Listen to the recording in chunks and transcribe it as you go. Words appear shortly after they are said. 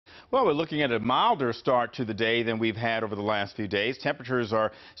Well, we're looking at a milder start to the day than we've had over the last few days. Temperatures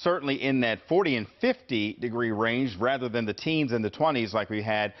are certainly in that 40 and 50 degree range rather than the teens and the 20s like we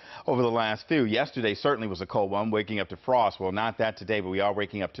had over the last few. Yesterday certainly was a cold one, waking up to frost. Well, not that today, but we are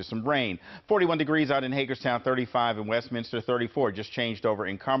waking up to some rain. 41 degrees out in Hagerstown, 35 in Westminster, 34 just changed over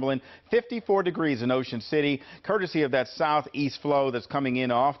in Cumberland, 54 degrees in Ocean City, courtesy of that southeast flow that's coming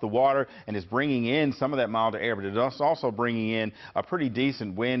in off the water and is bringing in some of that milder air, but it's also bringing in a pretty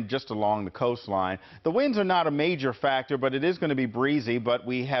decent wind just along the coastline. The winds are not a major factor, but it is going to be breezy, but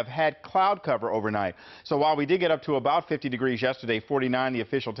we have had cloud cover overnight. So while we did get up to about 50 degrees yesterday, 49 the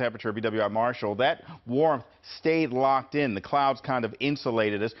official temperature of BWI Marshall, that warmth stayed locked in. The clouds kind of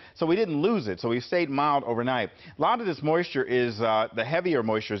insulated us, so we didn't lose it. So we stayed mild overnight. A lot of this moisture is the heavier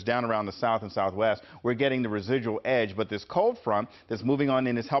moisture is down around the south and southwest. We're getting the residual edge, but this cold front that's moving on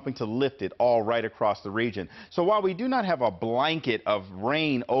in is helping to lift it all right across the region. So while we do not have a blanket of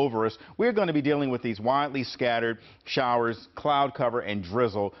rain over us, we're going to be dealing with these widely scattered showers, cloud cover, and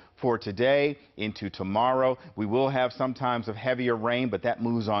drizzle for today into tomorrow. We will have some times of heavier rain, but that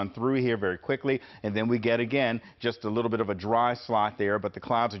moves on through here very quickly, and then we get again just a little bit of a dry slot there, but the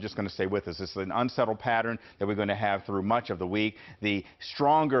clouds are just going to stay with us. It's an unsettled pattern that we're going to have through much of the week. The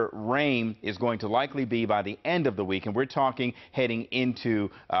stronger rain is going to likely be by the end of the week, and we're talking heading into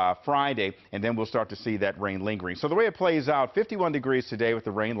Friday, and then we'll start to see that rain lingering. So the way it plays out, 51 degrees today with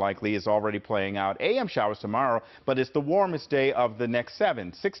the rain likely is already playing out. AM showers tomorrow, but it's the warmest day of the next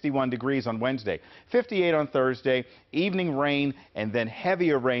 7. 61 degrees on Wednesday, 58 on Thursday, evening rain, and then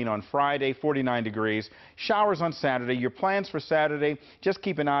heavier rain on Friday, 49 degrees. Showers on Saturday. Your plans for Saturday, just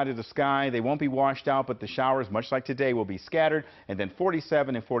keep an eye to the sky. They won't be washed out, but the showers, much like today, will be scattered, and then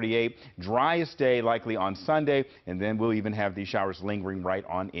 47 and 48. Driest day likely on Sunday, and then we'll even have these showers lingering right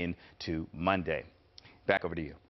on into Monday. Back over to you.